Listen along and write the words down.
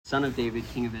son of David,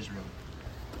 king of Israel.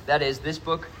 That is, this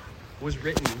book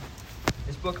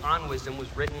on wisdom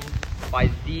was written by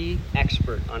the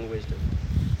expert on wisdom,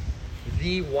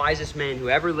 the wisest man who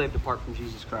ever lived apart from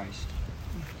Jesus Christ.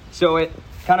 So it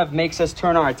kind of makes us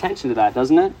turn our attention to that,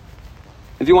 doesn't it?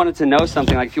 If you wanted to know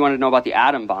something, like if you wanted to know about the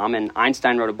atom bomb and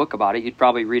Einstein wrote a book about it, you'd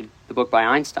probably read the book by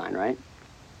Einstein, right?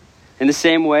 In the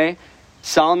same way,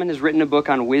 Solomon has written a book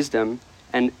on wisdom,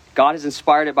 and God has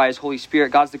inspired it by his Holy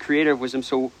Spirit. God's the creator of wisdom,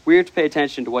 so we have to pay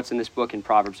attention to what's in this book in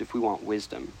Proverbs if we want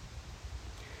wisdom.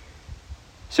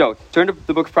 So, turn to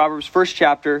the book of Proverbs, first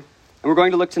chapter, and we're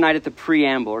going to look tonight at the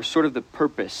preamble, or sort of the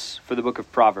purpose for the book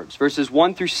of Proverbs, verses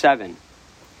 1 through 7.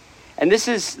 And this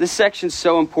section's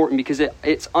so important because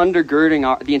it's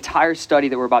undergirding the entire study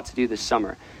that we're about to do this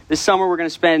summer. This summer, we're going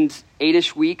to spend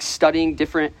 8-ish weeks studying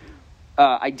different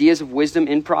ideas of wisdom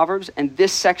in Proverbs, and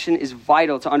this section is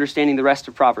vital to understanding the rest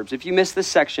of Proverbs. If you miss this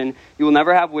section, you will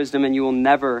never have wisdom and you will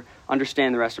never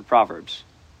understand the rest of Proverbs.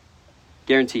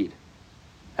 Guaranteed.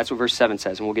 That's what verse 7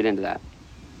 says, and we'll get into that.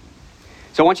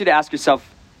 So I want you to ask yourself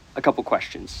a couple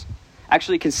questions.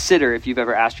 Actually consider if you've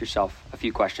ever asked yourself a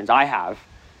few questions. I have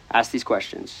asked these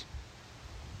questions.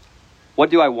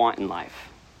 What do I want in life?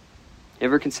 You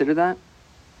ever consider that?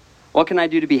 What can I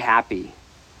do to be happy?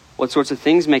 What sorts of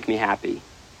things make me happy?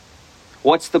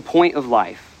 What's the point of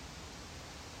life?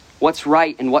 What's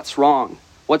right and what's wrong?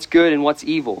 What's good and what's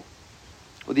evil?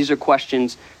 Well, these are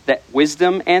questions that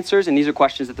wisdom answers, and these are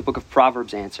questions that the book of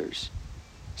Proverbs answers.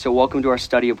 So welcome to our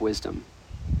study of wisdom.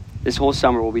 This whole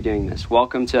summer we'll be doing this.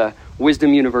 Welcome to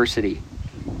Wisdom University.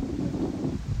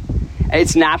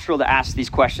 It's natural to ask these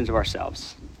questions of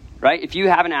ourselves, right? If you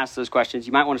haven't asked those questions,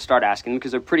 you might want to start asking them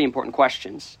because they're pretty important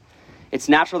questions. It's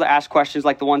natural to ask questions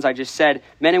like the ones I just said.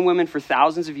 Men and women for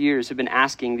thousands of years have been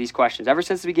asking these questions. Ever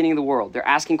since the beginning of the world, they're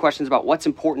asking questions about what's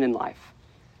important in life.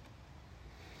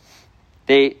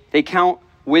 They count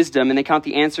wisdom and they count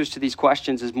the answers to these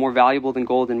questions as more valuable than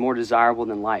gold and more desirable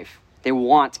than life. They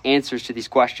want answers to these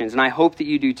questions, and I hope that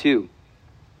you do too.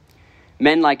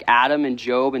 Men like Adam and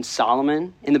Job and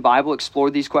Solomon in the Bible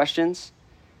explored these questions.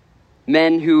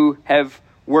 Men who have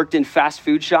worked in fast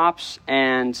food shops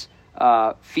and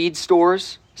feed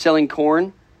stores selling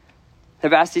corn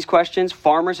have asked these questions.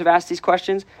 Farmers have asked these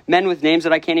questions. Men with names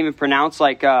that I can't even pronounce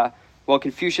like,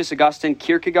 Confucius, Augustine,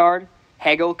 Kierkegaard,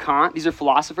 Hegel, Kant. These are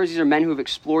philosophers. These are men who have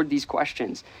explored these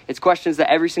questions. It's questions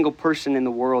that every single person in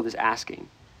the world is asking.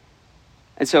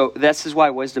 And so this is why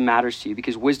wisdom matters to you,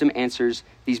 because wisdom answers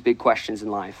these big questions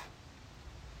in life.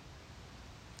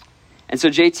 And so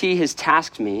JT has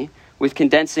tasked me with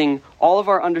condensing all of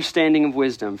our understanding of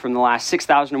wisdom from the last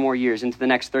 6,000 or more years into the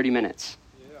next 30 minutes.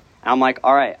 Yeah. And I'm like,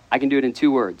 all right, I can do it in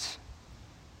 2 words.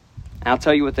 And I'll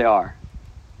tell you what they are.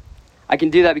 I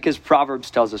can do that because Proverbs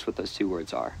tells us what those 2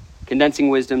 words are. Condensing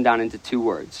wisdom down into 2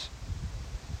 words.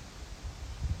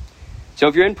 So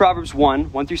if you're in Proverbs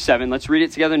 1 through 7, let's read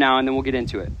it together now and then we'll get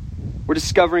into it. We're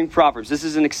discovering Proverbs. This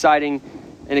is an exciting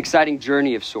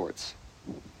journey of sorts.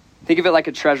 Think of it like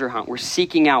a treasure hunt. We're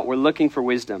seeking out, we're looking for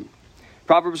wisdom.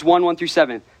 Proverbs 1 through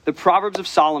 7, the Proverbs of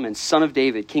Solomon, son of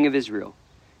David, king of Israel.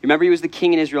 Remember, he was the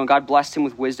king in Israel and God blessed him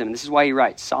with wisdom. And this is why he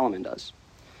writes, Solomon does.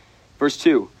 Verse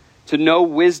 2, to know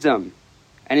wisdom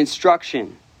and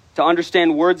instruction, to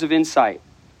understand words of insight,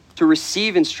 to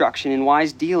receive instruction in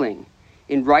wise dealing,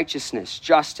 in righteousness,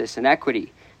 justice, and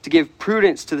equity, to give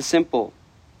prudence to the simple,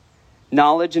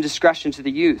 knowledge and discretion to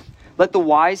the youth. Let the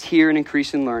wise hear and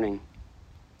increase in learning,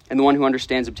 and the one who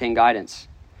understands obtain guidance.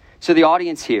 So the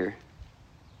audience here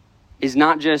is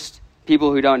not just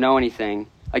people who don't know anything,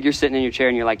 like you're sitting in your chair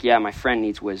and you're like, yeah, my friend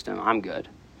needs wisdom, I'm good.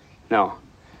 No.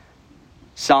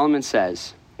 Solomon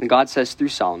says, and God says through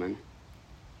Solomon,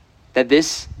 that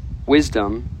this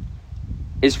wisdom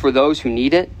is for those who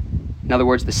need it. In other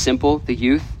words, the simple, the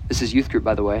youth. This is youth group,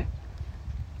 by the way.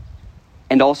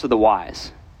 And also the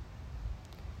wise.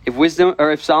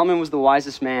 If Solomon was the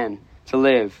wisest man to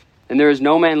live, then there is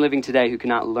no man living today who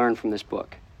cannot learn from this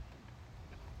book.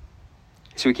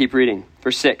 So we keep reading.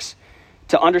 Verse 6.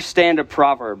 To understand a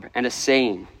proverb and a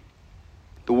saying,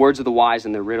 the words of the wise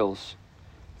and their riddles.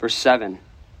 Verse 7.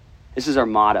 This is our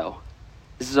motto.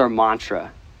 This is our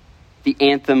mantra. The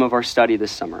anthem of our study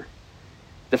this summer.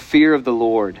 The fear of the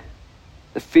Lord.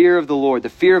 The fear of the Lord. The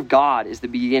fear of God is the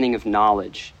beginning of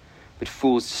knowledge, but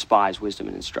fools despise wisdom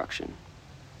and instruction.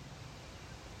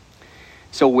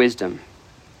 So wisdom.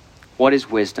 What is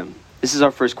wisdom? This is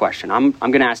our first question. I'm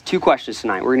going to ask 2 questions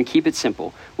tonight. We're going to keep it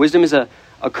simple. Wisdom is a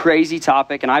crazy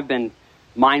topic, and I've been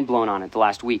mind blown on it the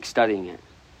last week studying it.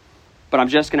 But I'm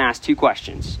just going to ask 2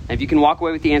 questions. And if you can walk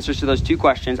away with the answers to those 2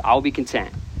 questions, I'll be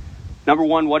content. Number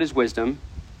 1, what is wisdom?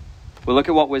 We'll look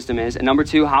at what wisdom is. And number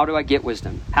two, how do I get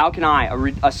wisdom? How can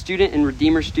I, a student in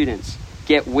Redeemer Students,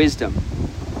 get wisdom?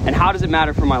 And how does it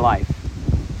matter for my life?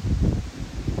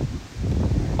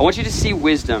 I want you to see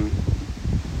wisdom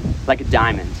like a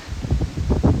diamond.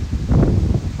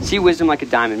 See wisdom like a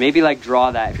diamond. Maybe like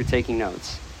draw that if you're taking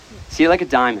notes. See it like a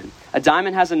diamond. A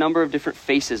diamond has a number of different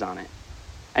faces on it.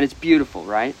 And it's beautiful,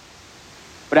 right?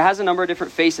 But it has a number of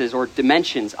different faces or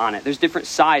dimensions on it. There's different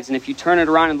sides. And if you turn it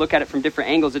around and look at it from different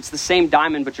angles, it's the same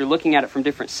diamond, but you're looking at it from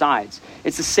different sides.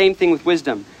 It's the same thing with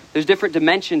wisdom. There's different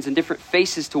dimensions and different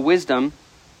faces to wisdom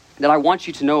that I want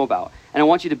you to know about. And I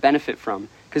want you to benefit from.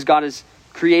 Because God has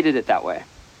created it that way.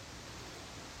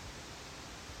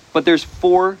 But there's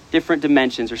 4 different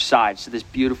dimensions or sides to this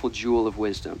beautiful jewel of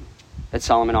wisdom that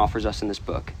Solomon offers us in this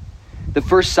book. The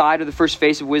first side or the first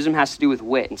face of wisdom has to do with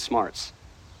wit and smarts.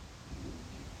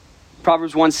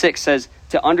 Proverbs 1:6 says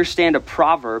to understand a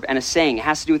proverb and a saying. It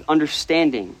has to do with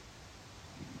understanding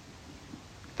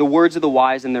the words of the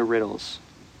wise and their riddles.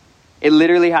 It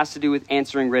literally has to do with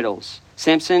answering riddles.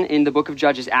 Samson in the book of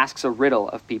Judges asks a riddle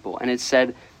of people, and it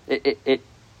said it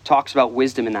talks about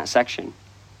wisdom in that section.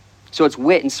 So it's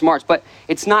wit and smarts, but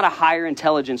it's not a higher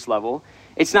intelligence level.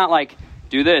 It's not like,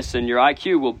 do this and your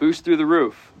IQ will boost through the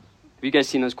roof. Have you guys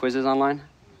seen those quizzes online?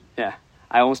 Yeah,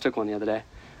 I almost took one the other day.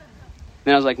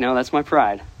 Then I was like, no, that's my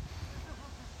pride.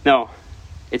 No,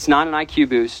 it's not an IQ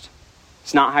boost.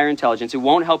 It's not higher intelligence. It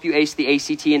won't help you ace the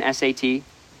ACT and SAT.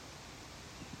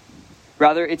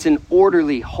 Rather, it's an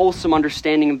orderly, wholesome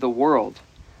understanding of the world.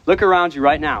 Look around you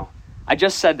right now. I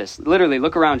just said this. Literally,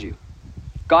 look around you.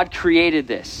 God created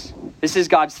this. This is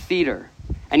God's theater.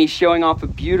 And he's showing off a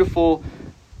beautiful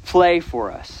play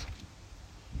for us.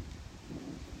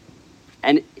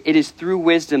 And it is through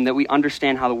wisdom that we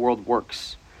understand how the world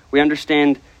works. We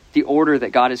understand the order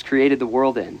that God has created the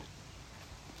world in.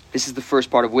 This is the first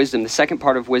part of wisdom. The second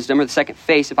part of wisdom, or the second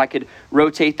face, if I could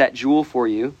rotate that jewel for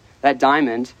you, that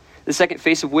diamond, the second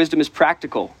face of wisdom is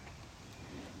practical.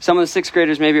 Some of the 6th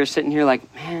graders maybe are sitting here like,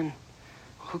 man,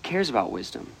 who cares about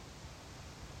wisdom?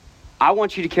 I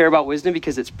want you to care about wisdom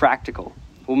because it's practical.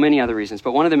 Well, many other reasons,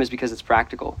 but one of them is because it's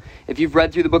practical. If you've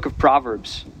read through the book of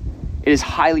Proverbs, it is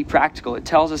highly practical. It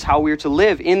tells us how we're to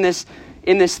live in this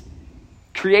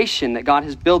creation that God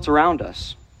has built around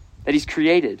us, that he's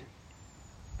created.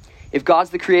 If God's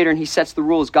the creator and he sets the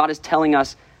rules, God is telling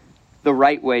us the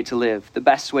right way to live, the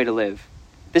best way to live.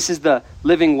 This is the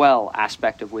living well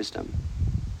aspect of wisdom.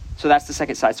 So that's the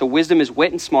second side. So wisdom is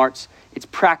wit and smarts. It's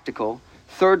practical.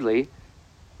 Thirdly,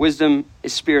 wisdom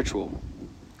is spiritual.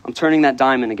 I'm turning that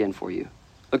diamond again for you.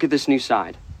 Look at this new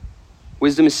side.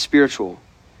 Wisdom is spiritual.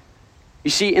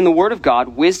 You see, in the Word of God,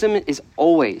 wisdom is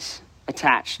always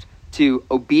attached to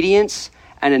obedience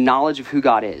and a knowledge of who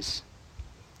God is.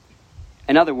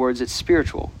 In other words, it's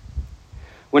spiritual.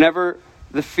 Whenever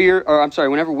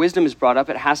wisdom is brought up,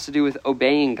 it has to do with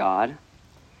obeying God,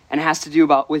 and it has to do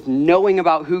with knowing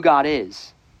about who God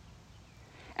is.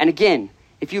 And again,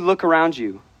 if you look around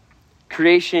you,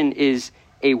 creation is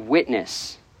a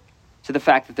witness to the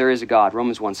fact that there is a God.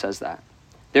 Romans 1 says that.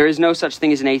 There is no such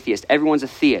thing as an atheist. Everyone's a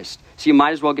theist. So you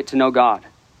might as well get to know God.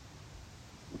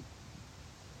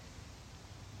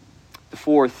 The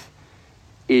fourth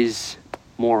is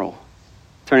moral.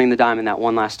 Turning the diamond that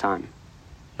one last time.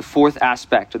 The fourth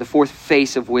aspect, or the fourth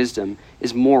face of wisdom,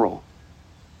 is moral.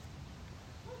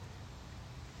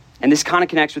 And this kind of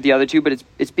connects with the other two, but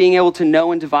it's being able to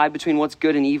know and divide between what's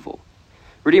good and evil.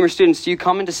 Redeemer students, do you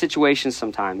come into situations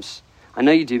sometimes? I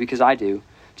know you do because I do.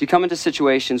 Do you come into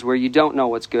situations where you don't know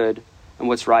what's good and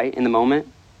what's right in the moment?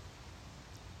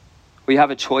 Where you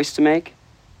have a choice to make?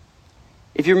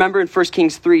 If you remember in 1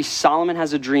 Kings 3, Solomon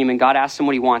has a dream and God asks him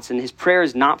what he wants, and his prayer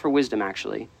is not for wisdom,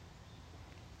 actually.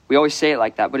 We always say it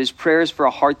like that, but his prayer is for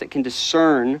a heart that can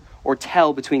discern or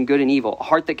tell between good and evil, a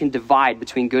heart that can divide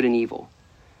between good and evil.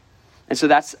 And so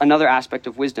that's another aspect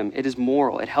of wisdom. It is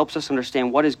moral. It helps us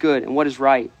understand what is good and what is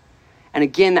right. And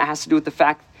again, that has to do with the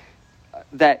fact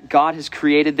that God has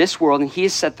created this world and he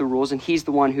has set the rules and he's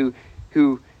the one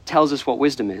who tells us what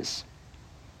wisdom is.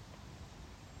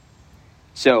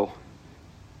 So,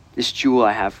 this jewel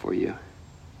I have for you,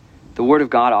 the Word of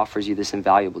God offers you this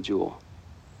invaluable jewel,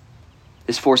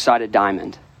 this four-sided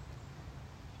diamond.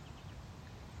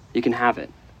 You can have it.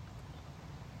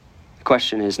 The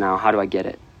question is now, how do I get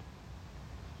it?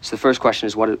 So the first question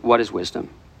is, what is wisdom?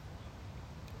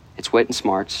 It's wit and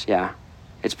smarts, yeah.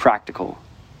 It's practical.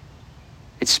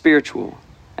 It's spiritual.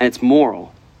 And it's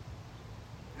moral.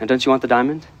 And don't you want the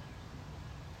diamond?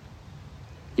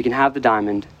 You can have the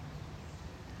diamond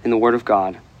in the Word of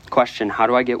God. Question, how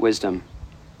do I get wisdom?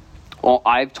 Well,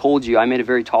 I've told you, I made a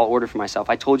very tall order for myself.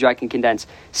 I told you I can condense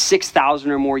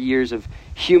 6,000 or more years of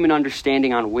human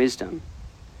understanding on wisdom.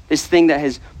 This thing that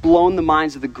has blown the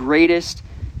minds of the greatest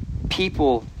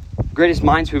people, greatest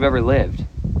minds who've ever lived.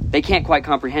 They can't quite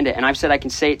comprehend it. And I've said I can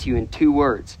say it to you in 2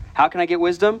 words. How can I get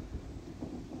wisdom?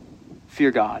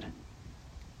 Fear God.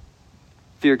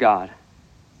 Fear God.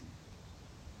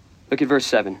 Look at verse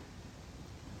 7.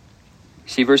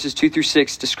 See, verses 2 through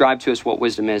 6 describe to us what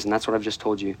wisdom is, and that's what I've just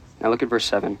told you. Now look at verse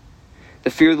 7. The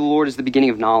fear of the Lord is the beginning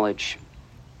of knowledge.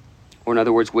 Or in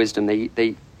other words, wisdom.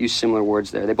 They use similar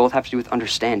words there. They both have to do with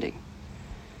understanding.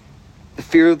 The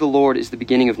fear of the Lord is the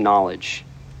beginning of knowledge,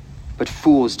 but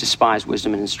fools despise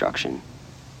wisdom and instruction.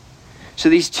 So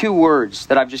these 2 words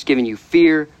that I've just given you,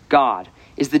 fear God,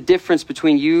 is the difference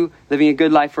between you living a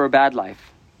good life or a bad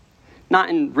life. Not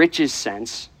in Rich's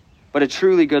sense, but a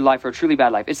truly good life or a truly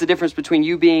bad life. It's the difference between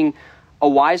you being a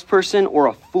wise person or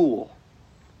a fool.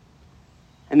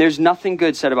 And there's nothing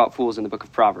good said about fools in the book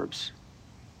of Proverbs.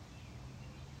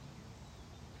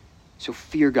 So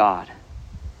fear God.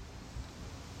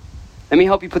 Let me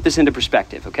help you put this into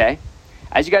perspective, okay?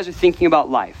 As you guys are thinking about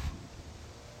life,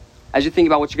 as you're thinking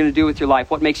about what you're going to do with your life,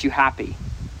 what makes you happy?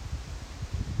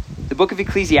 The book of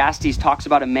Ecclesiastes talks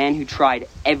about a man who tried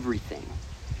everything.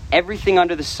 Everything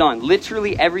under the sun.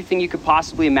 Literally everything you could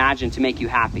possibly imagine to make you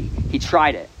happy. He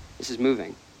tried it. This is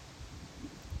moving.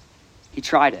 He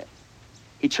tried it.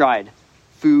 He tried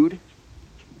food,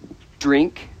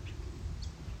 drink,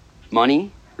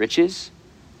 money, riches,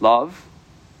 love,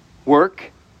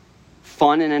 work,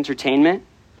 fun and entertainment,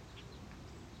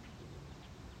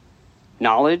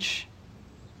 knowledge,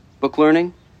 book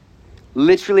learning,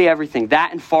 literally everything,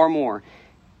 that and far more.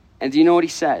 And do you know what he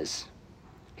says?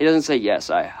 He doesn't say, yes,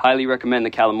 I highly recommend the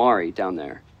calamari down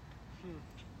there.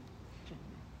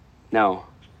 No.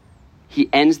 He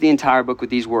ends the entire book with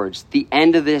these words. The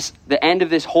end of this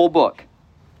whole book,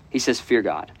 he says, fear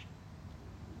God.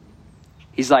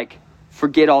 He's like,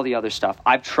 forget all the other stuff.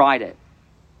 I've tried it.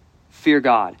 Fear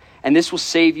God. And this will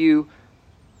save you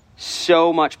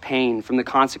so much pain from the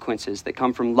consequences that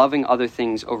come from loving other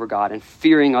things over God and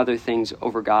fearing other things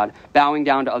over God, bowing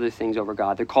down to other things over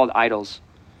God. They're called idols.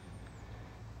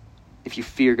 If you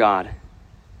fear God.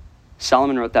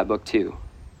 Solomon wrote that book too.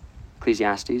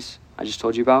 Ecclesiastes, I just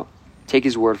told you about. Take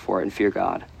his word for it and fear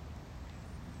God.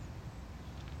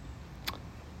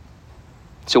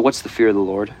 So what's the fear of the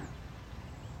Lord?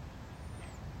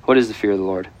 What is the fear of the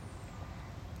Lord?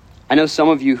 I know some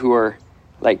of you who are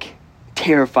like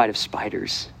terrified of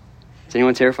spiders. Is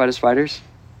anyone terrified of spiders?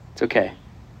 It's okay.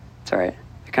 It's all right.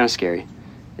 They're kind of scary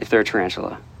if they're a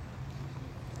tarantula.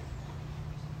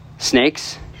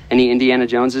 Snakes? Any Indiana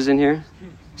Joneses in here?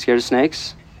 Scared of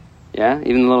snakes? Yeah?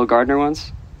 Even the little gardener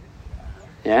ones?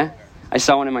 Yeah? I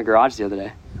saw one in my garage the other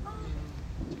day.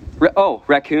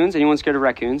 Raccoons? Anyone scared of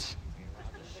raccoons?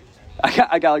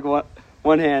 I got like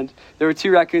one hand. There were 2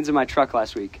 raccoons in my truck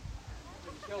last week.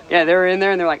 Yeah, they were in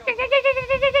there and they're like,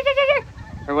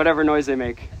 or whatever noise they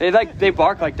make. They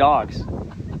bark like dogs.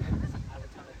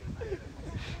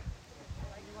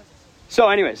 So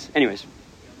anyways.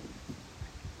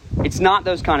 It's not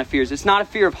those kind of fears. It's not a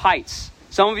fear of heights.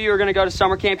 Some of you are going to go to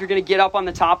summer camp. You're going to get up on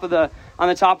the top of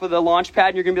the launch pad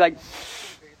and you're going to be like,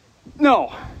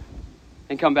 no,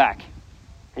 and come back.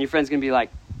 And your friend's going to be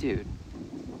like, dude,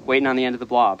 waiting on the end of the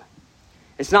blob.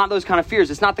 It's not those kind of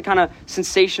fears. It's not the kind of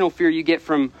sensational fear you get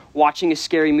from watching a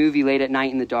scary movie late at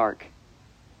night in the dark.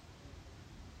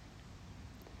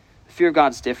 The fear of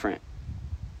God's different.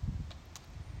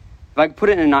 If I could put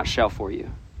it in a nutshell for you,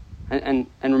 and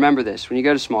remember this, when you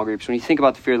go to small groups, when you think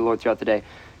about the fear of the Lord throughout the day,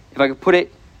 if I could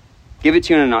give it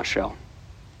to you in a nutshell.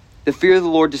 The fear of the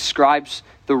Lord describes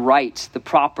the right, the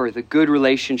proper, the good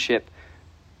relationship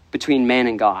between man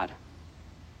and God.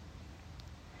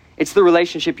 It's the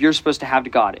relationship you're supposed to have to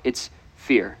God. It's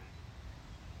fear.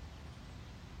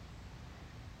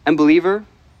 And believer,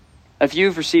 if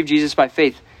you've received Jesus by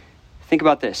faith, think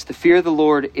about this. The fear of the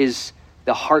Lord is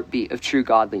the heartbeat of true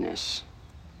godliness.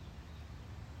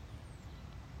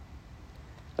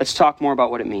 Let's talk more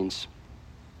about what it means.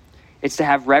 It's to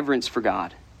have reverence for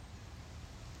God.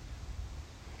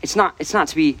 It's not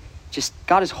to be just,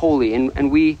 God is holy.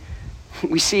 And we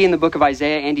see in the book of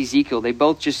Isaiah and Ezekiel, they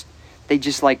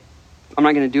just like, I'm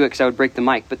not going to do it because I would break the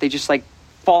mic, but they just like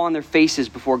fall on their faces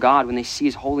before God when they see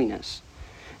his holiness.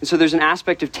 And so there's an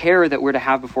aspect of terror that we're to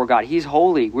have before God. He's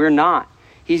holy. We're not.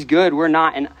 He's good. We're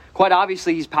not. And quite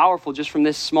obviously he's powerful just from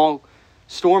this small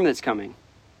storm that's coming.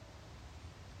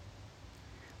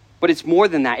 But it's more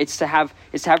than that. It's to have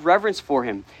reverence for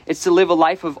him. It's to live a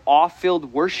life of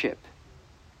awe-filled worship.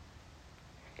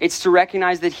 It's to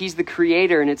recognize that he's the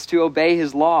creator and it's to obey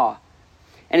his law.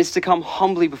 and it's to come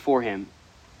humbly before him.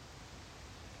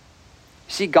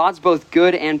 See, God's both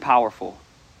good and powerful.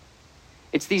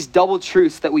 It's these double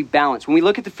truths that we balance. When we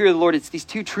look at the fear of the Lord, it's these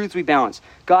two truths we balance.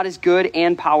 God is good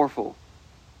and powerful.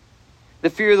 The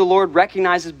fear of the Lord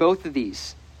recognizes both of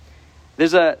these.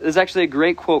 There's actually a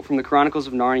great quote from the Chronicles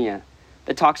of Narnia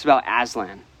that talks about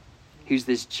Aslan, who's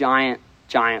this giant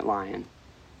lion.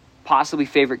 Possibly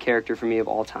favorite character for me of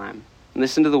all time. And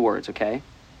listen to the words, okay?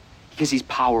 Because he's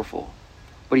powerful,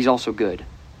 but he's also good.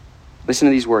 Listen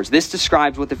to these words. This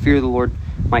describes what the fear of the Lord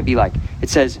might be like. It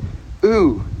says,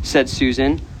 "Ooh," said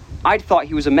Susan, "I'd thought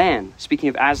he was a man," speaking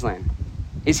of Aslan.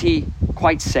 "Is he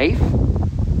quite safe?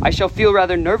 I shall feel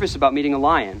rather nervous about meeting a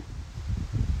lion."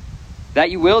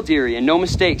 "That you will, dearie, and no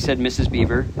mistake," said Mrs.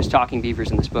 Beaver. There's talking beavers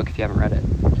in this book if you haven't read it.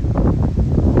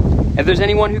 "If there's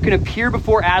anyone who can appear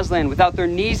before Aslan without their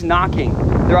knees knocking,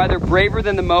 they're either braver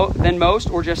than most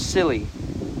or just silly."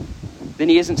 "Then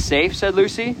he isn't safe," said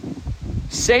Lucy.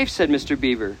 "Safe," said Mr.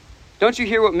 Beaver. "Don't you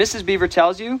hear what Mrs. Beaver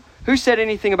tells you? Who said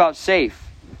anything about safe?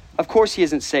 Of course he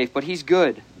isn't safe, but he's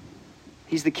good.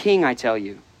 He's the king, I tell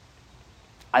you."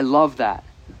 I love that.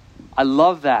 I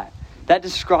love that. That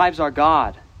describes our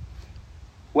God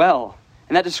well.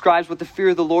 And that describes what the fear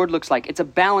of the Lord looks like. It's a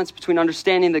balance between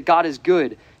understanding that God is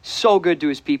good, so good to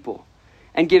his people,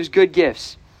 and gives good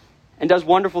gifts, and does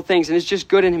wonderful things, and is just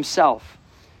good in himself.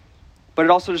 But it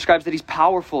also describes that he's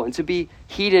powerful, and to be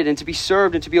heeded, and to be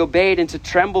served, and to be obeyed, and to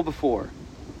tremble before.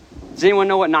 Does anyone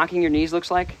know what knocking your knees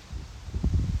looks like?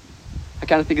 I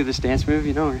kind of think of this dance move,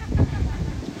 you know?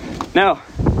 No.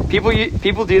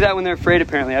 People do that when they're afraid,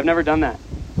 apparently. I've never done that.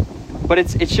 But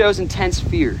it shows intense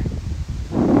fear.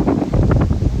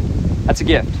 That's a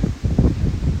gift.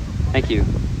 Thank you.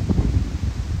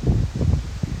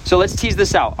 So let's tease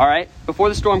this out, all right? Before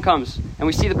the storm comes and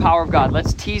we see the power of God,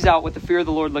 let's tease out what the fear of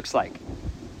the Lord looks like.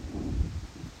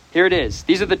 Here it is.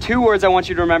 These are the two words I want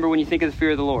you to remember when you think of the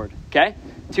fear of the Lord, okay?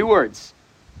 Two words.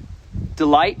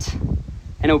 Delight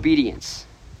and obedience.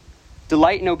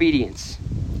 Delight and obedience.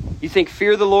 You think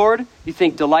fear of the Lord, you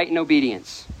think delight and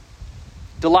obedience.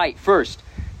 Delight, first.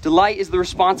 Delight is the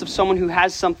response of someone who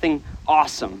has something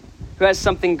awesome, who has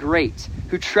something great,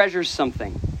 who treasures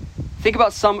something. Think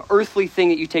about some earthly thing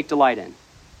that you take delight in.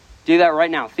 Do that right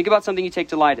now. Think about something you take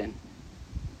delight in.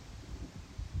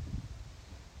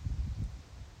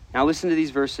 Now listen to these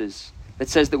verses that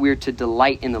says that we are to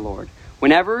delight in the Lord.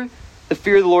 Whenever the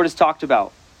fear of the Lord is talked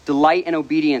about, delight and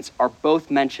obedience are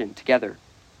both mentioned together.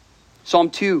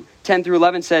 Psalm 2, 10 through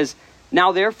 11 says,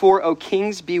 "Now therefore, O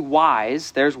kings, be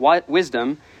wise," there's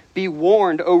wisdom, "be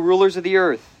warned, O rulers of the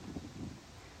earth."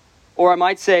 Or I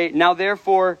might say, "Now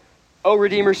therefore, O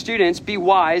Redeemer students, be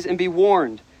wise and be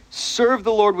warned. Serve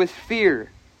the Lord with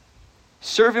fear.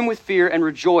 Serve him with fear and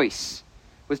rejoice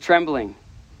with trembling."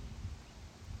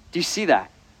 Do you see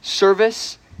that?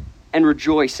 Service and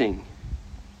rejoicing.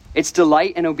 It's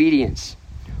delight and obedience.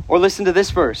 Or listen to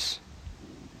this verse.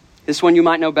 This one you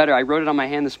might know better. I wrote it on my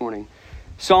hand this morning.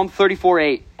 Psalm 34,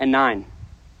 8 and 9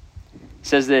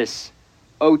 says this,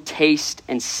 "Oh, taste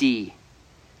and see.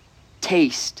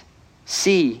 Taste,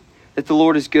 see that the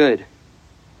Lord is good.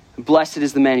 Blessed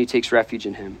is the man who takes refuge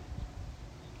in him."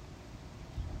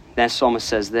 That psalmist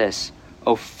says this,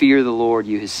 "Oh, fear the Lord,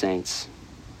 you his saints.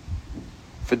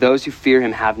 For those who fear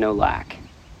him have no lack."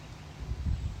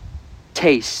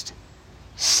 Taste,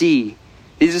 see.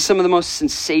 These are some of the most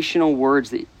sensational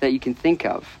words that you can think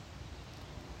of.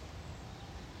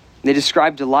 They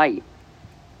describe delight.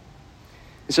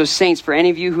 And so saints, for any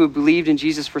of you who have believed in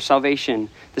Jesus for salvation,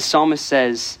 the psalmist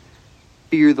says,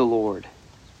 fear the Lord.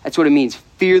 That's what it means.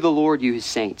 Fear the Lord, you his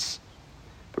saints.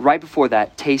 But right before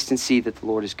that, taste and see that the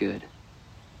Lord is good.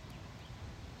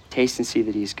 Taste and see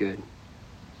that he is good.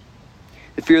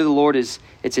 The fear of the Lord it's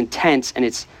intense and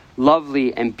it's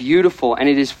lovely and beautiful, and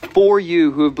it is for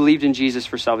you who have believed in Jesus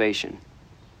for salvation.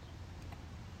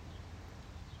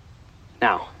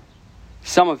 Now,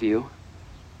 some of you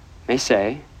may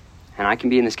say, and I can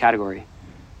be in this category,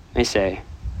 may say,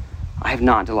 "I have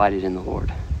not delighted in the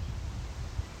Lord.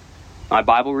 My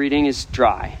Bible reading is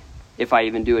dry, if I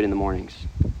even do it in the mornings.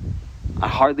 I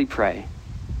hardly pray.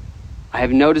 I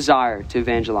have no desire to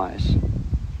evangelize.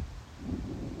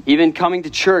 Even coming to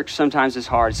church sometimes is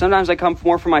hard. Sometimes I come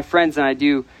more for my friends than I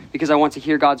do because I want to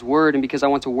hear God's word and because I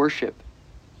want to worship."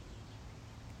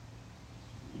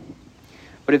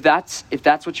 But if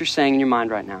that's what you're saying in your mind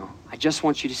right now, I just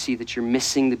want you to see that you're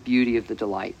missing the beauty of the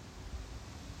delight.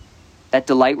 That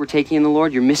delight we're taking in the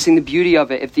Lord, you're missing the beauty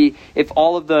of it if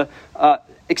all of the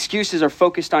excuses are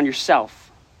focused on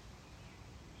yourself.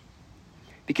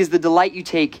 Because the delight you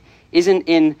take isn't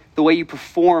in the way you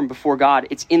perform before God,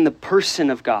 it's in the person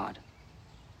of God.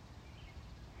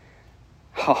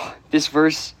 Oh, this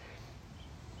verse,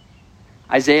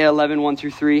 Isaiah 11, 1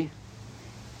 through 3.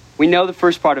 We know the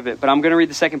first part of it, but I'm going to read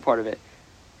the second part of it.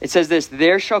 It says this,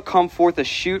 there shall come forth a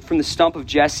shoot from the stump of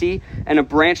Jesse, and a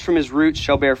branch from his roots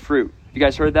shall bear fruit. You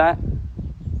guys heard that?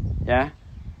 Yeah?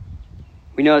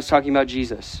 We know it's talking about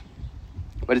Jesus.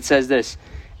 But it says this,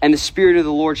 and the Spirit of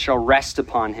the Lord shall rest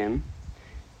upon him.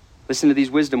 Listen to these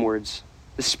wisdom words.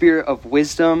 The Spirit of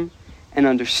wisdom and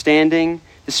understanding,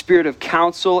 the Spirit of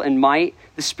counsel and might,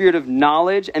 the Spirit of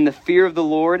knowledge and the fear of the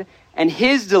Lord, and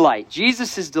his delight,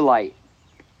 Jesus' delight,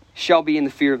 shall be in the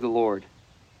fear of the Lord.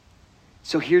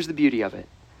 So here's the beauty of it.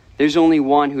 There's only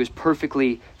one who has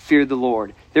perfectly feared the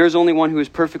Lord. There is only one who is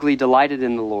perfectly delighted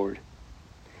in the Lord.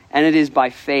 And it is by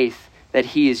faith that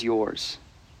he is yours.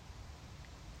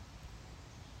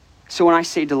 So when I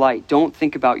say delight, don't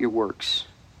think about your works.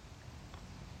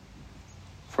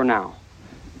 For now.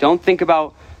 Don't think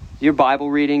about your Bible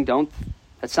reading.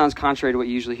 That sounds contrary to what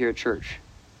you usually hear at church.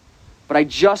 But I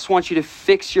just want you to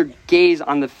fix your gaze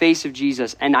on the face of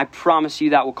Jesus, and I promise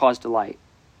you that will cause delight.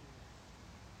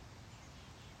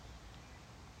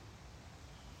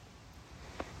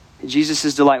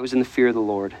 Jesus' delight was in the fear of the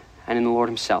Lord and in the Lord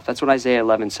himself. That's what Isaiah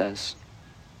 11 says.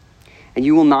 And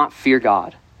you will not fear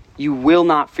God. You will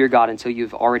not fear God until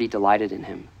you've already delighted in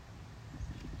him.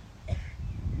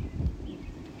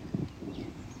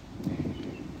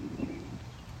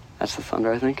 That's the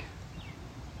thunder, I think.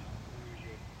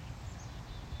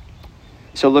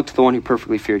 So look to the one who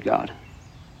perfectly feared God.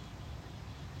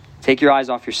 Take your eyes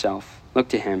off yourself. Look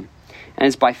to him. And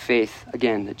it's by faith,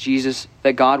 again,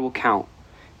 that God will count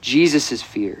Jesus'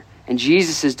 fear and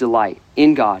Jesus' delight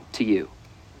in God to you.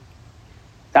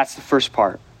 That's the first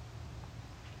part.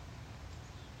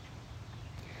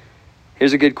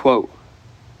 Here's a good quote.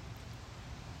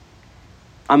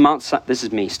 This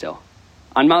is me still.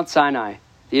 On Mount Sinai,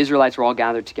 the Israelites were all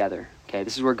gathered together. Okay,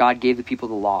 this is where God gave the people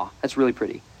the law. That's really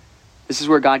pretty. This is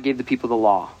where God gave the people the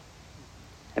law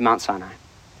at Mount Sinai.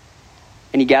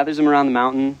 And he gathers them around the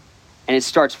mountain, and it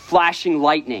starts flashing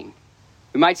lightning.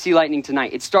 We might see lightning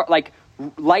tonight.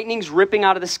 Lightning's ripping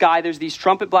out of the sky. There's these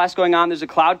trumpet blasts going on. There's a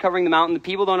cloud covering the mountain. The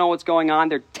people don't know what's going on.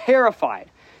 They're terrified.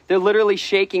 They're literally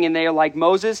shaking, and they are like,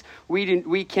 Moses,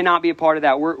 we cannot be a part of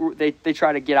that. They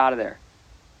try to get out of there.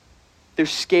 They're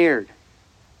scared.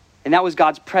 And that was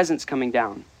God's presence coming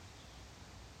down.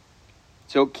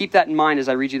 So keep that in mind as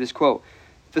I read you this quote.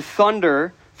 The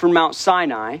thunder from Mount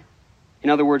Sinai, in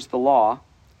other words, the law,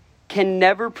 can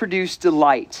never produce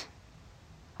delightful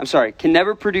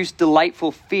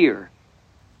fear,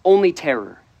 only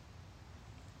terror.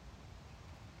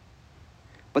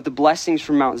 But the blessings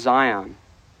from Mount Zion,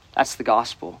 that's the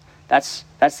gospel. That's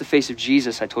the face of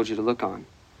Jesus I told you to look on.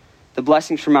 The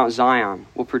blessings from Mount Zion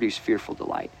will produce fearful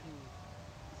delight.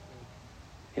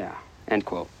 Yeah, end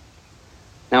quote.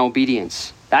 Now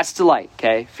obedience. That's delight,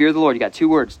 okay? Fear of the Lord. You got two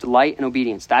words, delight and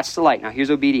obedience. That's delight. Now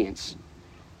here's obedience.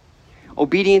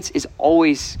 Obedience is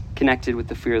always connected with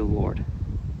the fear of the Lord.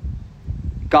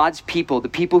 God's people, the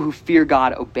people who fear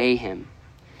God, obey him.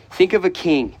 Think of a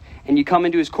king, and you come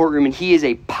into his courtroom, and he is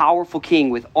a powerful king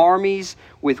with armies,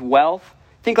 with wealth.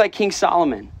 Think like King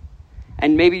Solomon.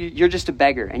 And maybe you're just a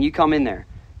beggar, and you come in there.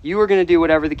 You are going to do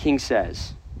whatever the king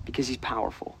says because he's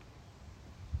powerful.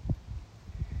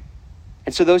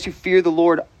 And so those who fear the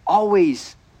Lord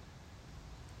always,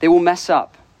 they will mess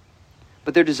up,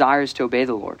 but their desire is to obey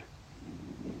the Lord.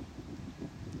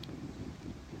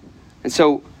 And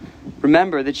so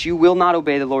remember that you will not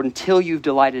obey the Lord until you've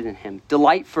delighted in him.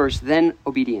 Delight first, then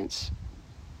obedience.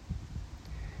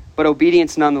 But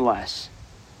obedience nonetheless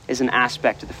is an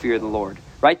aspect of the fear of the Lord.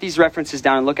 Write these references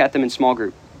down and look at them in small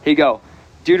group. Here you go.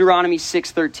 Deuteronomy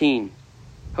 6:13.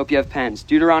 Hope you have pens.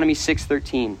 Deuteronomy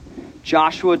 6:13.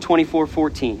 Joshua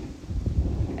 24:14.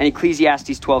 And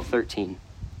Ecclesiastes 12:13.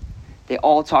 They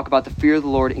all talk about the fear of the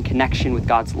Lord in connection with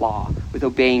God's law, with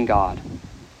obeying God.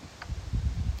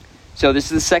 So this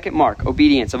is the second mark,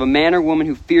 obedience, of a man or woman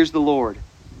who fears the Lord.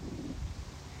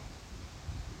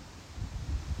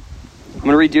 I'm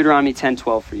going to read Deuteronomy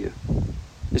 10:12 for you.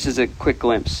 This is a quick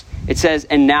glimpse. It says,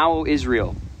 and now, O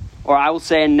Israel, or I will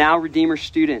say, and now, Redeemer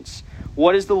students,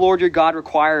 what does the Lord your God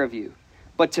require of you?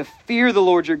 But to fear the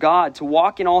Lord your God, to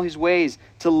walk in all his ways,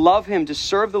 to love him, to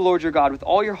serve the Lord your God with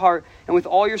all your heart and with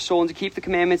all your soul, and to keep the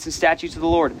commandments and statutes of the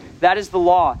Lord. That is the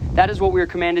law. That is what we are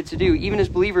commanded to do. Even as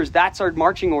believers, that's our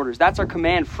marching orders. That's our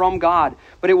command from God.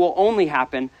 But it will only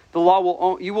happen. You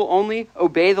will only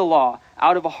obey the law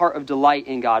out of a heart of delight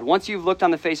in God. Once you've looked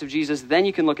on the face of Jesus, then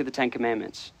you can look at the Ten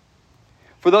Commandments.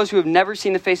 For those who have never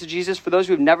seen the face of Jesus, for those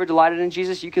who have never delighted in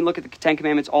Jesus, you can look at the Ten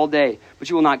Commandments all day, but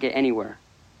you will not get anywhere.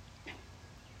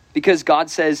 Because God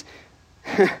says,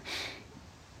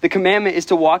 The commandment is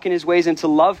to walk in his ways and to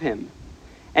love him.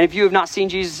 And if you have not seen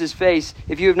Jesus' face,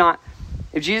 if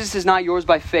Jesus is not yours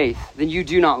by faith, then you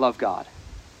do not love God.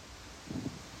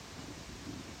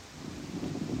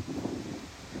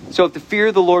 So if the fear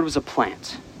of the Lord was a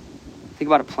plant, think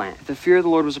about a plant. If the fear of the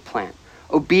Lord was a plant,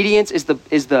 obedience is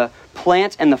the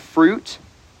plant and the fruit,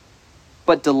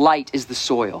 but delight is the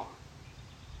soil.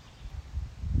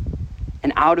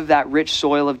 And out of that rich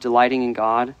soil of delighting in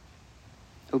God,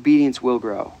 obedience will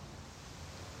grow.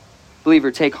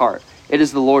 Believer, take heart. It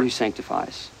is the Lord who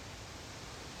sanctifies.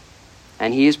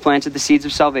 And he has planted the seeds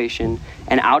of salvation,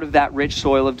 and out of that rich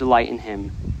soil of delight in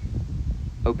him,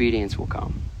 obedience will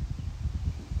come.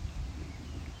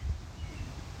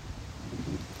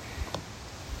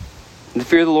 And the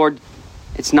fear of the Lord,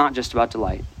 it's not just about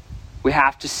delight. We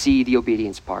have to see the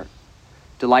obedience part.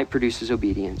 Delight produces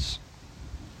obedience.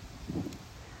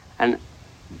 And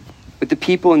with the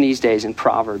people in these days in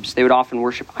Proverbs, they would often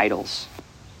worship idols.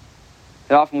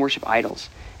 They often worship idols.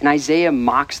 And Isaiah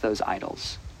mocks those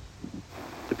idols.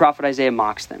 The prophet Isaiah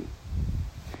mocks them.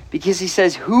 Because he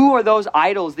says, who are those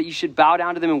idols that you should bow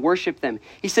down to them and worship them?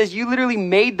 He says, you literally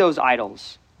made those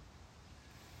idols.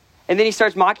 And then he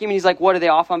starts mocking him and he's like, what, are they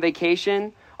off on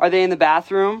vacation? Are they in the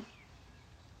bathroom?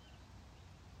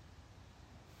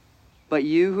 But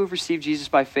you who have received Jesus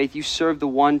by faith, you serve the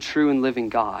one true and living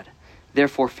God.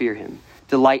 Therefore fear him,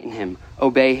 delight in him,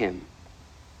 obey him.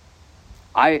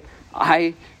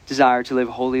 I desire to live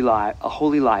a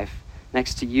holy life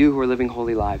next to you who are living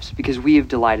holy lives, because we have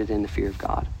delighted in the fear of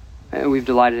God. And we've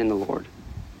delighted in the Lord.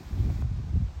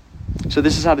 So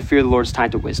this is how the fear of the Lord is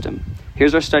tied to wisdom.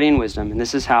 Here's our study in wisdom, and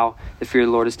this is how the fear of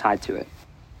the Lord is tied to it.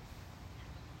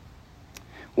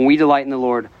 When we delight in the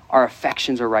Lord, our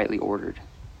affections are rightly ordered.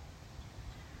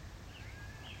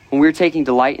 When we're taking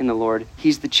delight in the Lord,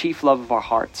 he's the chief love of our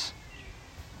hearts.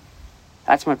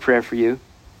 That's my prayer for you.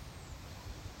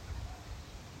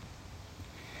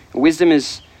 Wisdom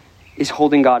is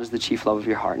holding God as the chief love of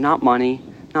your heart. Not money,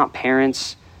 not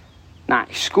parents, not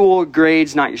your school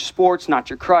grades, not your sports, not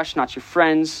your crush, not your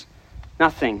friends.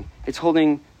 Nothing. It's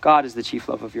holding God as the chief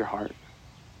love of your heart.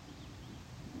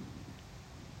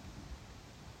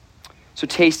 So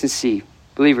taste and see,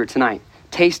 believer, tonight.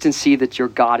 Taste and see that your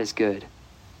God is good.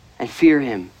 And fear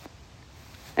him.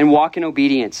 And walk in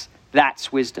obedience.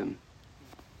 That's wisdom.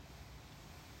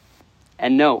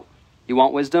 And no, you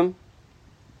want wisdom?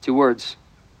 2 words.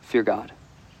 Fear God.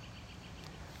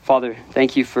 Father,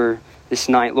 thank you for this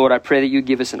night. Lord, I pray that you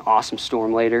give us an awesome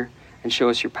storm later and show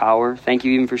us your power. Thank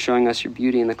you even for showing us your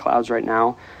beauty in the clouds right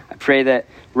now. I pray that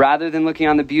rather than looking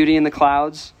on the beauty in the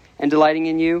clouds and delighting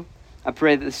in you, I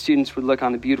pray that the students would look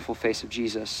on the beautiful face of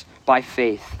Jesus by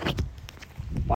faith